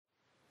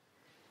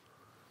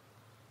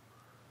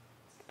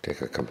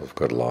Take a couple of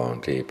good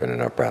long, deep in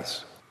and out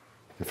breaths.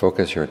 And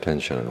focus your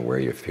attention on where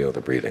you feel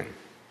the breathing.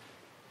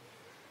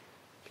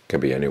 It can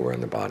be anywhere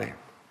in the body.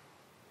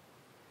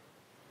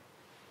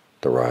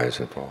 The rise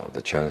and fall of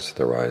the chest,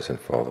 the rise and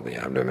fall of the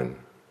abdomen,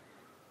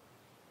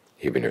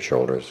 even your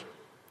shoulders.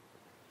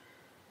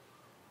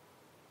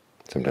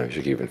 Sometimes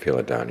you can even feel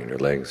it down in your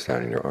legs,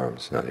 down in your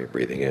arms. Now you're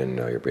breathing in,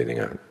 now you're breathing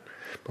out.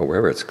 But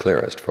wherever it's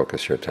clearest,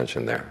 focus your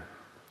attention there.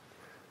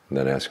 And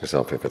then ask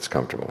yourself if it's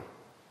comfortable.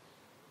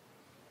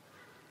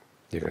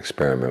 You can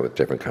experiment with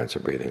different kinds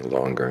of breathing: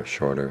 longer,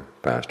 shorter,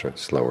 faster,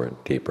 slower,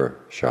 deeper,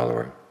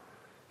 shallower,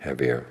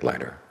 heavier,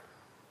 lighter.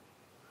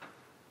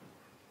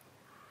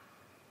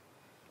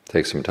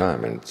 Take some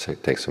time and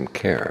take some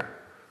care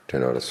to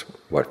notice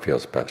what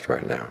feels best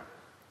right now.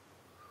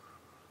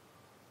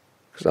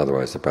 Because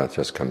otherwise the breath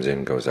just comes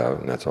in, goes out,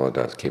 and that's all it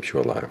does, keeps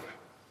you alive.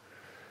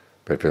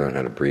 But if you learn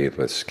how to breathe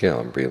with skill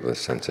and breathe with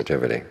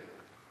sensitivity,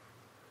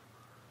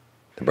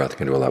 the breath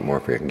can do a lot more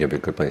for you. It can give you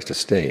a good place to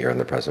stay here in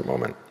the present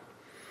moment.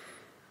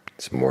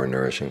 It's more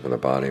nourishing for the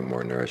body,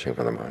 more nourishing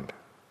for the mind.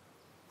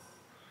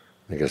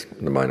 It gives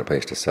the mind a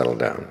place to settle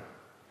down,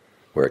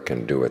 where it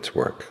can do its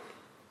work.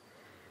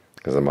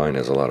 Because the mind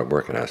has a lot of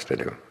work it has to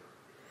do.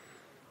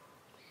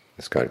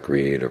 It's got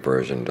greed,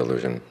 aversion,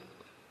 delusion,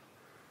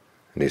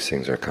 and these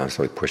things are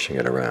constantly pushing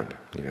it around.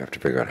 You have to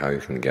figure out how you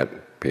can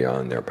get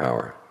beyond their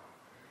power.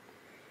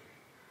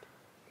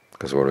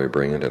 Because what do we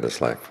bring into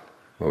this life?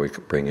 Well, we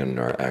bring in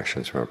our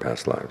actions from our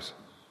past lives.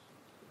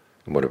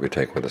 And what do we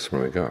take with us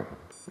when we go?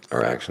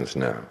 Our actions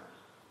now.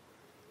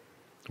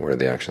 Where do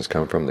the actions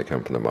come from? They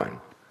come from the mind.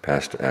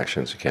 Past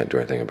actions you can't do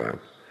anything about.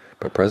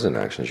 But present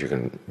actions,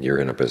 you're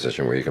in a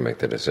position where you can make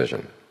the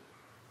decision.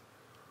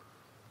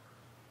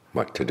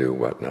 What to do,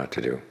 what not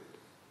to do.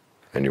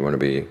 And you want to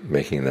be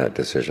making that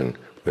decision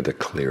with a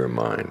clear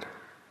mind.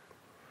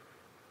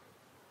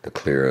 The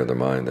clearer the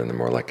mind, then the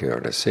more likely you are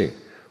to see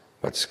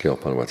what's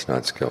skillful and what's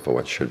not skillful,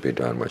 what should be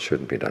done, what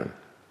shouldn't be done.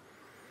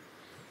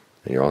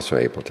 And you're also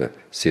able to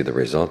see the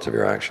results of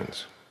your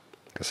actions.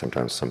 Because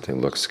sometimes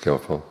something looks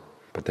skillful,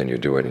 but then you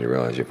do it and you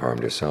realize you've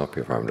harmed yourself,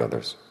 you've harmed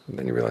others, and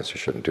then you realize you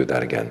shouldn't do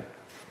that again.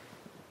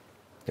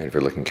 And if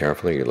you're looking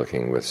carefully, you're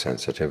looking with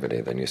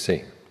sensitivity, then you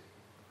see.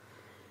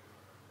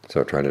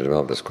 So try to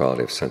develop this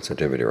quality of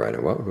sensitivity right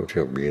now. What would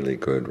feel really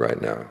good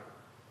right now?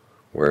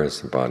 Where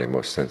is the body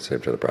most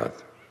sensitive to the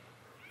breath?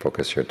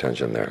 Focus your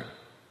attention there.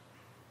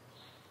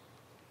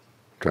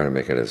 Try to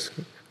make it as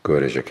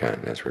good as you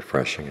can, as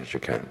refreshing as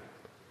you can.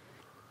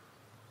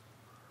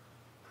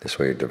 This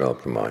way you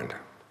develop the mind.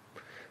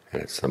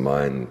 And it's the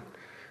mind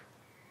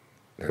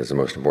that is the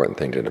most important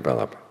thing to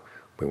develop.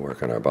 We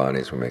work on our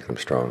bodies, we make them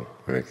strong,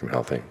 we make them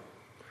healthy.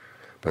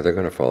 But they're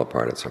going to fall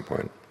apart at some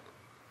point.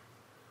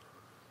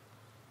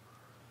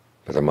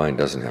 But the mind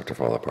doesn't have to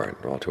fall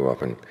apart. All too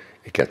often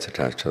it gets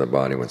attached to the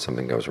body. When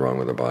something goes wrong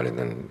with the body,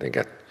 then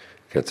it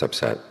gets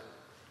upset,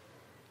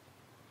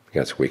 it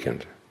gets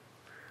weakened.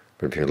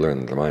 But if you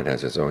learn that the mind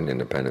has its own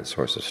independent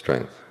source of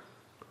strength,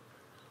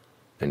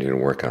 and you can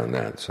work on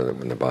that so that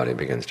when the body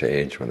begins to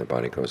age, when the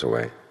body goes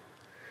away,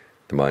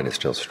 the mind is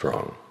still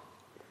strong.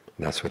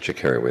 And that's what you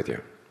carry with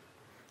you.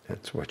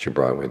 That's what you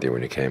brought with you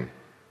when you came.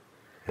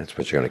 That's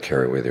what you're going to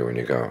carry with you when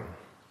you go.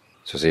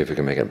 So see if you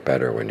can make it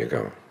better when you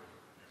go.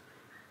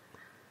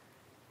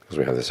 Because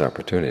we have this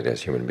opportunity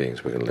as human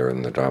beings. We can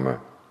learn the Dhamma.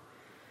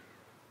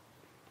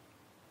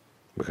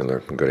 We can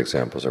learn from good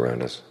examples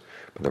around us.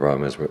 But the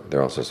problem is there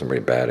are also some very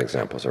bad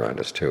examples around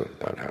us too,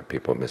 about how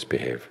people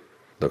misbehave.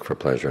 Look for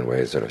pleasure in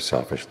ways that are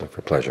selfish. Look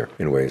for pleasure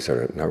in ways that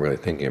are not really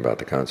thinking about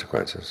the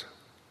consequences.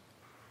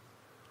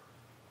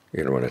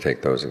 You don't want to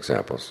take those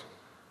examples.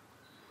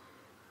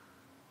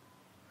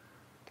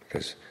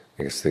 Because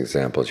it's the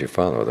examples you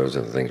follow, those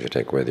are the things you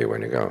take with you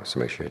when you go. So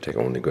make sure you take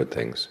only good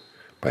things,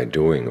 by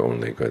doing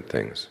only good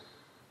things,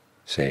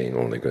 saying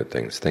only good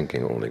things,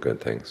 thinking only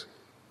good things.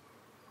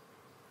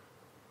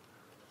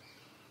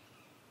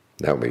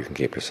 That way you can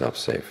keep yourself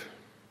safe.